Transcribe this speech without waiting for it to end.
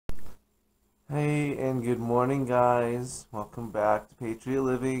Hey, and good morning, guys. Welcome back to Patriot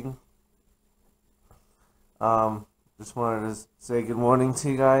Living. Um, just wanted to say good morning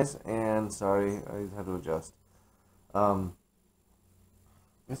to you guys, and sorry, I had to adjust. Um,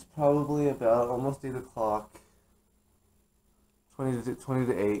 it's probably about almost 8 o'clock, 20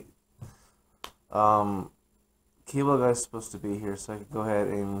 to 8. Um, Cable guy's supposed to be here, so I could go ahead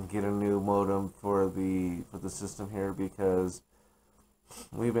and get a new modem for the system here because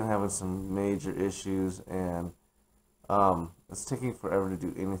we've been having some major issues, and it's taking forever to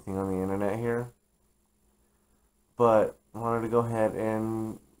do anything on the internet here. But I wanted to go ahead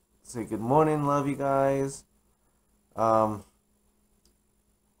and say good morning, love you guys. Um,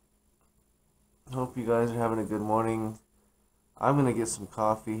 Hope you guys are having a good morning. I'm gonna get some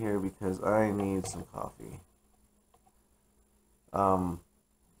coffee here because I need some coffee. Um,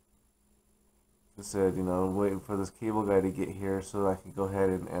 I said, waiting for this cable guy to get here so I can go ahead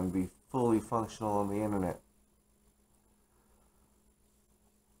and be fully functional on the internet.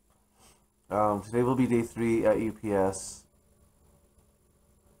 Today will be day 3 at UPS.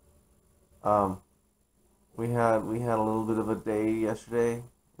 We had a little bit of a day yesterday,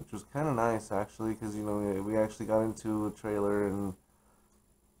 which was kind of nice actually, because we actually got into a trailer, and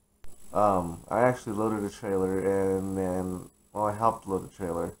I actually loaded a trailer, and then I helped load a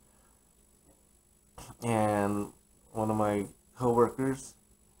trailer, and one of my coworkers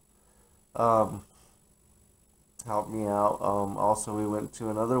um, helped me out. Also, we went to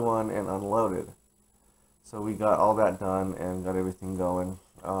another one and unloaded, so we got all that done and got everything going.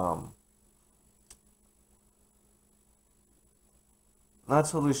 Not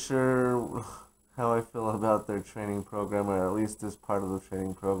totally sure how I feel about their training program, or at least this part of the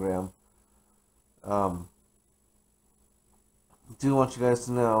training program. Um, do want you guys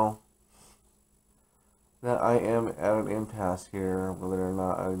to know that I am at an impasse here, whether or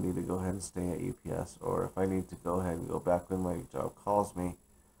not I need to go ahead and stay at UPS, or if I need to go ahead and go back when my job calls me.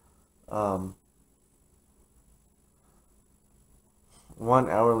 One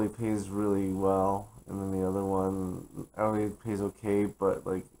hourly pays really well, and then the other one hourly pays okay, but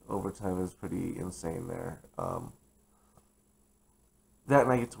like overtime is pretty insane there. That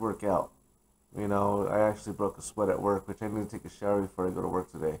and I get to work out. I actually broke a sweat at work, which I need to take a shower before I go to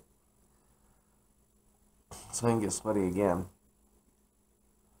work today, so I can get sweaty again.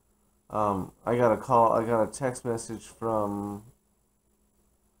 I got a text message from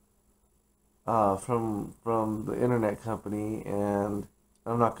the internet company, and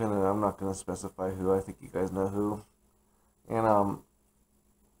I'm not gonna specify who. I think you guys know who. And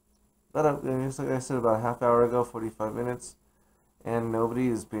just like I said, about a half hour ago, 45 minutes, and nobody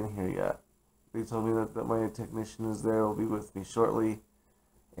has been here yet. They told me that my technician is there, will be with me shortly,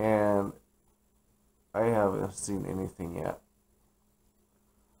 and I haven't seen anything yet.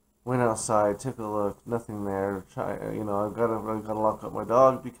 Went outside, took a look, nothing there. I've gotta lock up my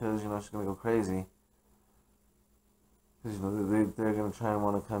dog because she's gonna go crazy. Because they're gonna try and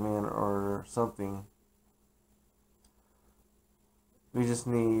want to come in or something. We just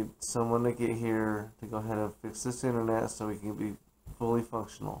need someone to get here to go ahead and fix this internet so we can be fully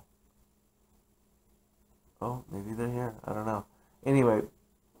functional. Oh, maybe they're here. I don't know. Anyway,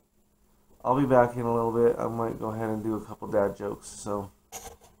 I'll be back in a little bit. I might go ahead and do a couple dad jokes. So,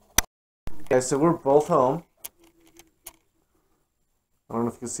 okay, so we're both home. I don't know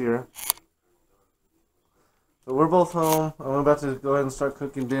if you can see her. So we're both home. I'm about to go ahead and start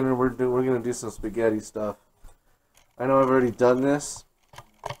cooking dinner. We're gonna do some spaghetti stuff. I know I've already done this.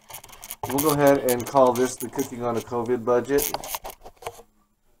 We'll go ahead and call this the cooking on a COVID budget.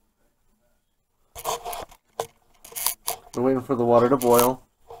 We're waiting for the water to boil.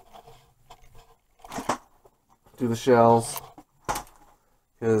 Do the shells,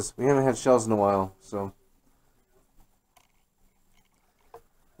 because we haven't had shells in a while. So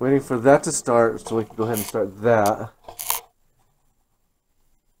waiting for that to start so we can go ahead and start that.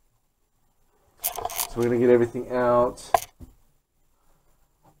 So we're gonna get everything out.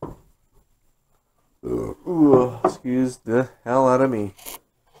 Ooh, excuse the hell out of me.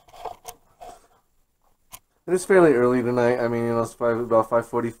 It is fairly early tonight. I mean, it's about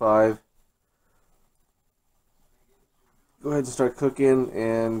 5:45. Go ahead and start cooking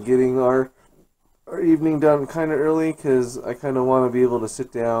and getting our evening done kind of early, because I kind of want to be able to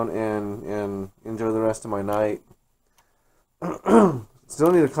sit down and enjoy the rest of my night.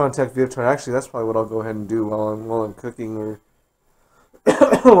 Still need to contact Vivitar. Actually, that's probably what I'll go ahead and do while I'm cooking, or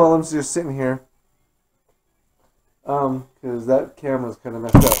while I'm just sitting here. Because that camera's kind of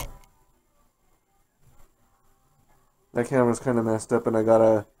messed up. That camera's kind of messed up, and I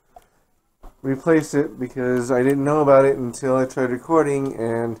gotta replace it because I didn't know about it until I tried recording,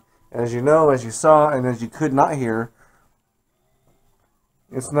 and As you know, as you saw, and as you could not hear,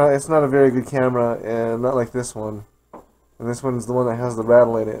 it's not a very good camera, and not like this one. And this one's the one that has the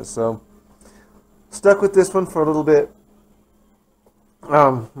rattle in it. So stuck with this one for a little bit.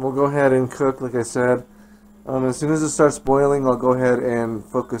 We'll go ahead and cook, like I said. As soon as it starts boiling, I'll go ahead and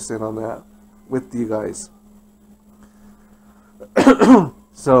focus in on that with you guys.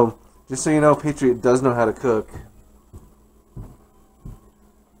 So, just so you know, Patriot does know how to cook.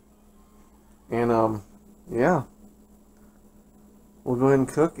 And, yeah. We'll go ahead and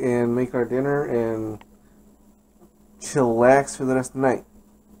cook and make our dinner and chillax for the rest of the night.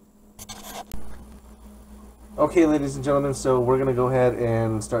 Okay, ladies and gentlemen, so we're going to go ahead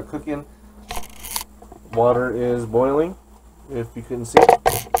and start cooking. Water is boiling, if you couldn't see.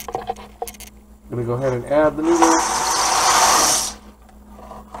 I'm going to go ahead and add the noodles.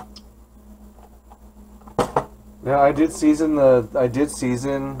 Now I did season the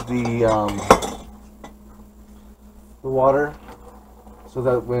water so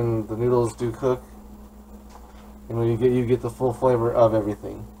that when the noodles do cook, you know, you get the full flavor of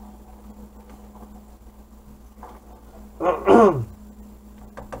everything.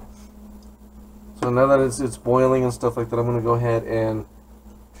 So now that it's boiling and stuff like that, I'm going to go ahead and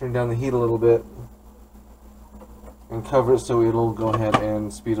turn down the heat a little bit and cover it so it'll go ahead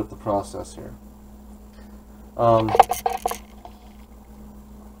and speed up the process here. I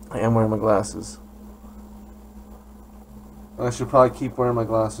am wearing my glasses. I should probably keep wearing my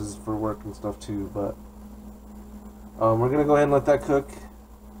glasses for work and stuff too, but we're going to go ahead and let that cook,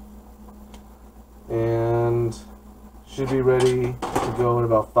 and should be ready to go in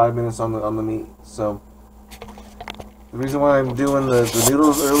about 5 minutes on the meat. So the reason why I'm doing the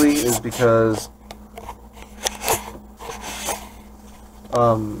noodles early is because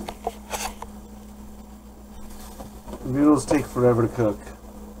noodles take forever to cook.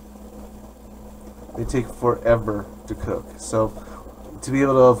 They take forever to cook. So to be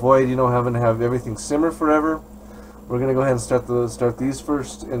able to avoid, you know, having to have everything simmer forever, we're gonna go ahead and start these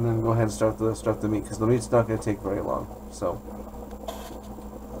first, and then go ahead and start the meat, because the meat's not gonna take very long. So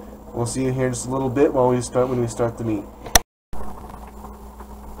we'll see you here in just a little bit when we start the meat.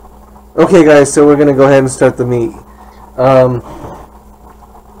 Okay, guys, so we're gonna go ahead and start the meat.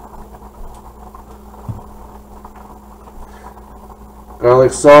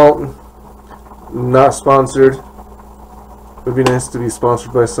 Garlic salt, not sponsored. Would be nice to be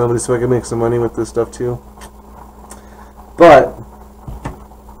sponsored by somebody so I can make some money with this stuff too. But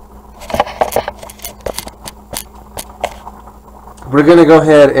we're gonna go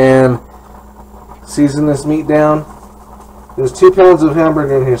ahead and season this meat down. There's 2 pounds of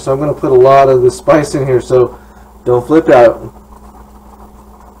hamburger in here, so I'm gonna put a lot of the spice in here, so don't flip out.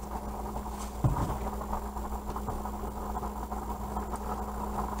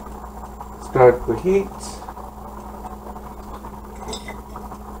 Start the heat.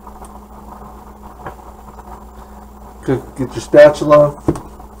 Get your spatula.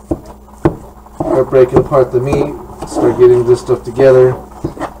 Start breaking apart the meat. Start getting this stuff together.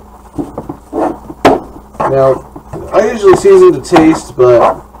 Now, I usually season to taste, but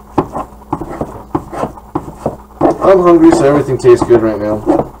I'm hungry, so everything tastes good right now.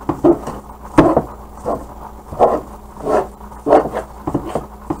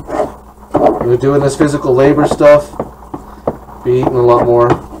 We're doing this physical labor stuff. Be eating a lot more.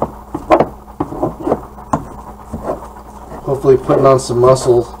 Hopefully putting on some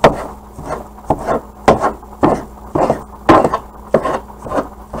muscle.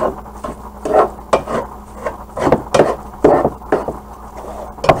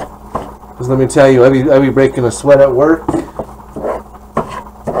 Because let me tell you, I be breaking a sweat at work.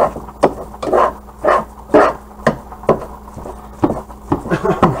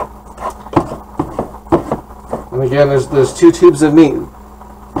 And again, there's 2 tubes of meat.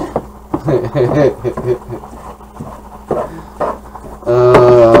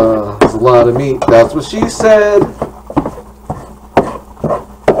 There's a lot of meat. That's what she said.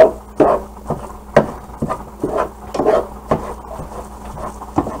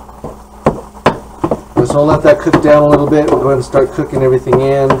 So I'll let that cook down a little bit. We'll go ahead and start cooking everything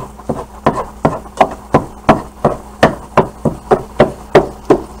in.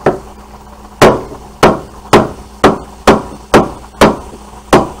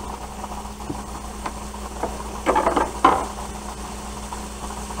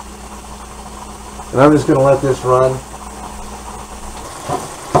 And I'm just going to let this run.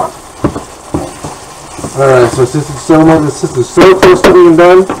 Alright, so since it's so close to being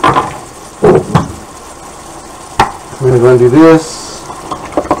done, I'm going to go and do this.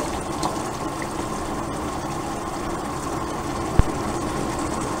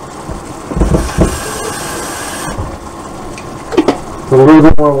 a little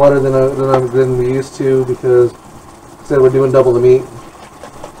bit more water than we used to because said we're doing double the meat.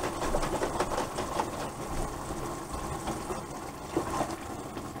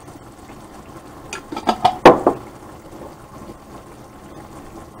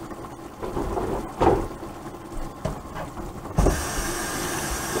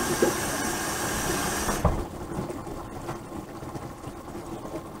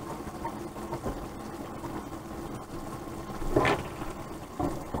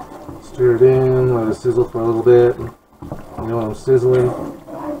 Stir it in, let it sizzle for a little bit. You know, when I'm sizzling.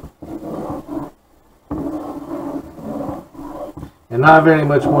 And not very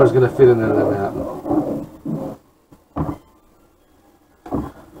much more is going to fit in there than that.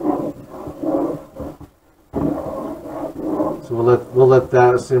 So we'll let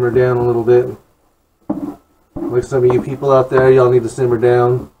that simmer down a little bit. Like some of you people out there, y'all need to simmer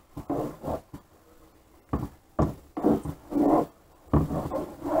down.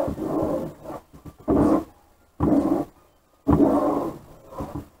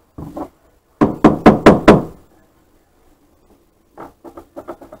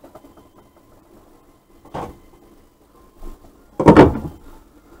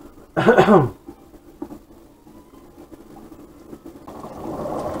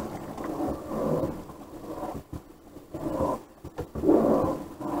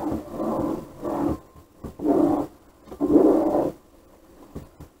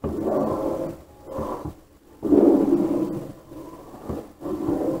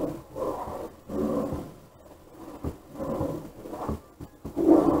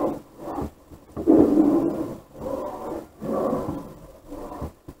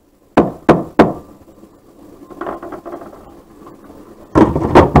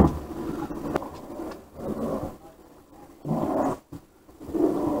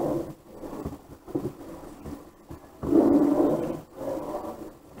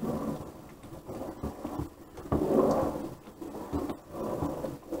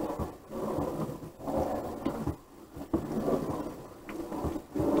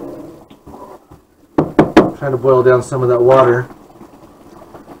 Trying to boil down some of that water.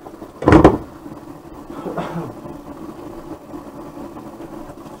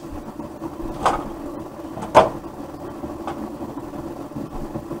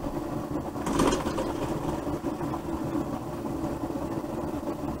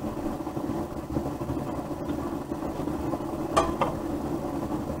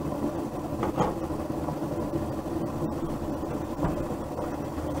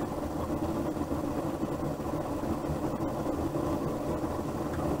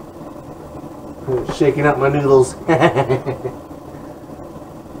 Shaking up my noodles.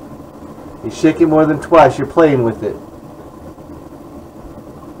 You shake it more than twice, you're playing with it.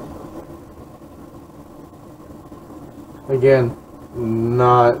 Again,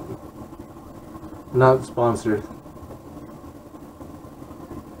 not sponsored.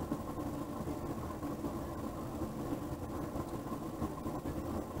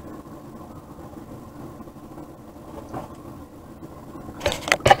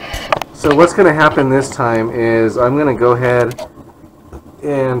 So what's going to happen this time is I'm going to go ahead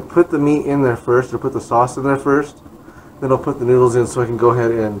and put the meat in there first, or put the sauce in there first. Then I'll put the noodles in so I can go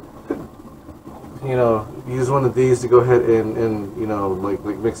ahead and, you know, use one of these to go ahead and you know, like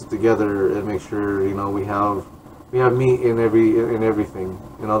mix it together and make sure, you know, we have meat in everything,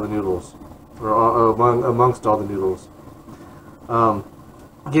 in all the noodles, or amongst all the noodles.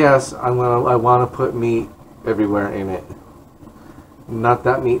 Yes, I want to put meat everywhere in it. Not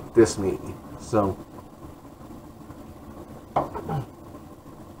that meat, this meat. So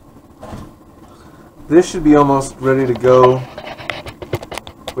this should be almost ready to go,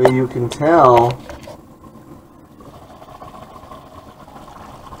 where you can tell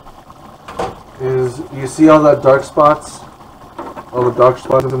is, you see all that dark spots, all the dark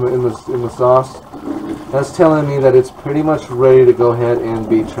spots in the sauce. That's telling me that it's pretty much ready to go ahead and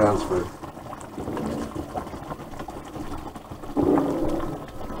be transferred.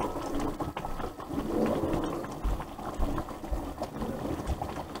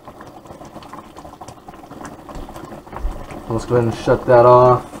 Let's go ahead and shut that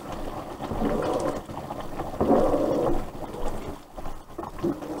off.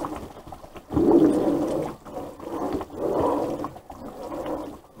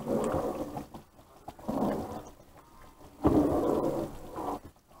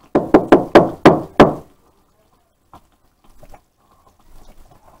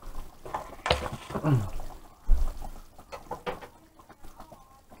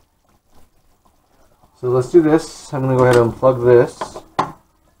 So let's do this. I'm going to go ahead and unplug this.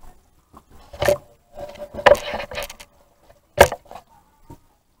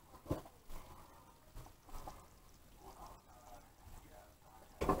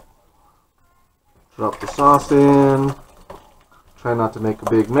 Drop the sauce in. Try not to make a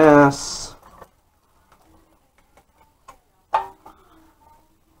big mess.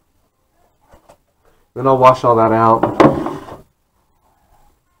 Then I'll wash all that out.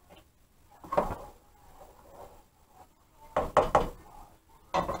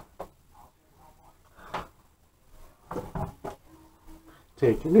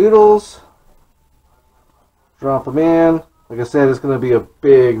 Take your noodles, drop them in. Like I said, it's going to be a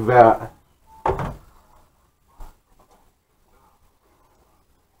big vat.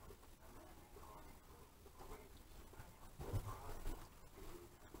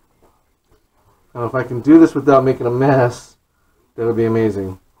 Now, if I can do this without making a mess, that would be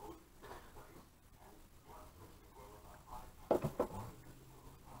amazing.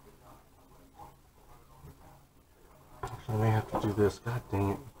 I may have to do this. God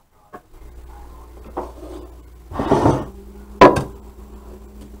dang it.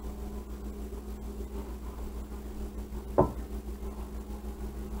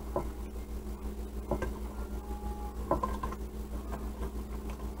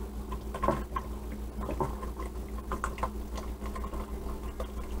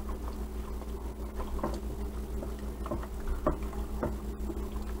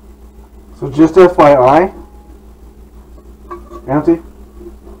 So just FYI, Auntie,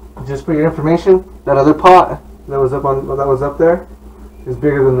 just for your information, that other pot that was up there is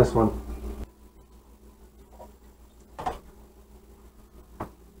bigger than this one.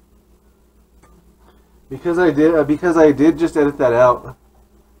 Because I did just edit that out.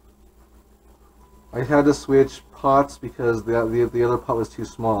 I had to switch pots because the other pot was too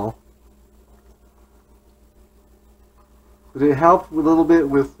small. But it helped a little bit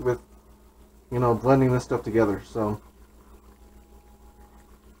with you know, blending this stuff together. So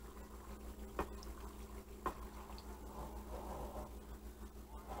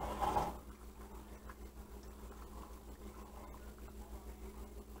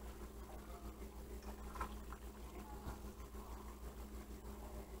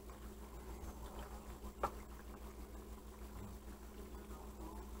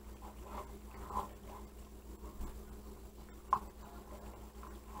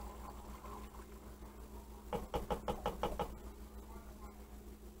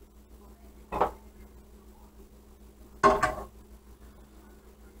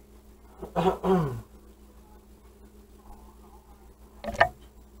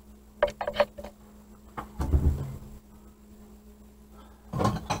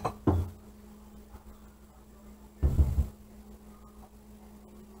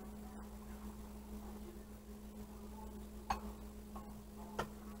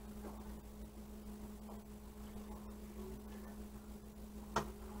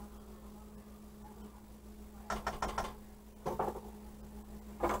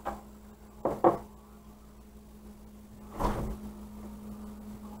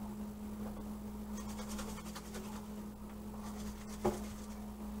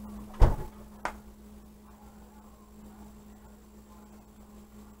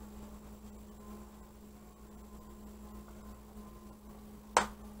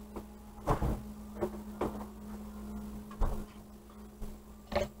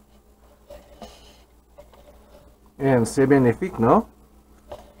and c'est magnifique, no?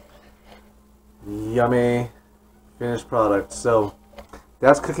 Yummy finished product. So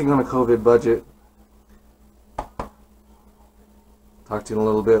that's cooking on a COVID budget. Talk to you in a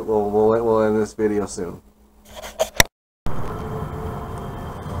little bit. We'll end this video soon.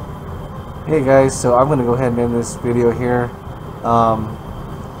 Hey guys, so I'm gonna go ahead and end this video here.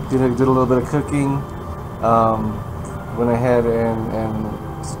 Did a little bit of cooking. Went ahead and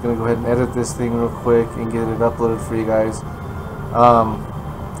just gonna go ahead and edit this thing real quick and get it uploaded for you guys.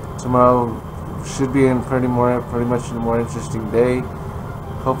 Tomorrow should be in pretty much a more interesting day.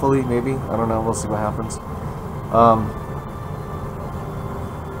 Hopefully, maybe, I don't know. We'll see what happens.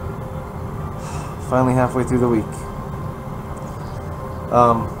 Finally halfway through the week.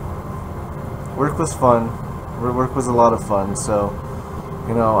 Work was fun. Work was a lot of fun. So,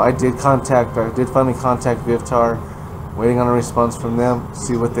 you know, I did finally contact Vivtar. Waiting on a response from them,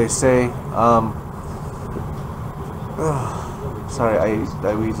 see what they say. Sorry,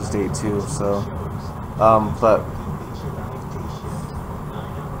 we just ate too, so but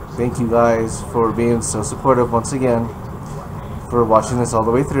thank you guys for being so supportive once again, for watching this all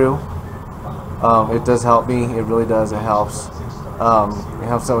the way through. It does help me, it really does, it helps. It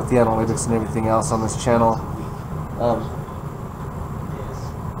helps out with the analytics and everything else on this channel.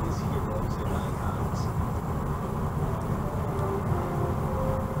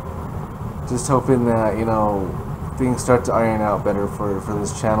 Just hoping that, you know, things start to iron out better for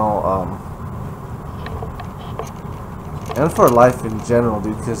this channel. and for life in general,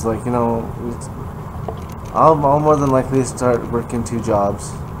 dude. Because like, you know, I'll more than likely start working 2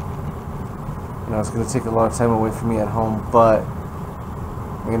 jobs. You know, it's gonna take a lot of time away from me at home, but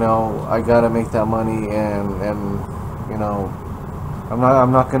you know, I gotta make that money, and you know, I'm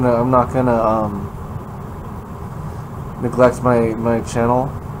not gonna neglect my channel,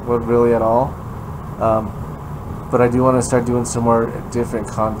 really at all. But I do want to start doing some more different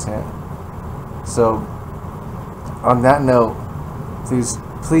content. So, on that note, please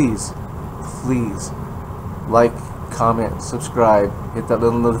like, comment, subscribe, hit that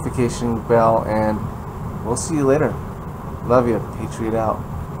little notification bell, and we'll see you later. Love you. Patriot out.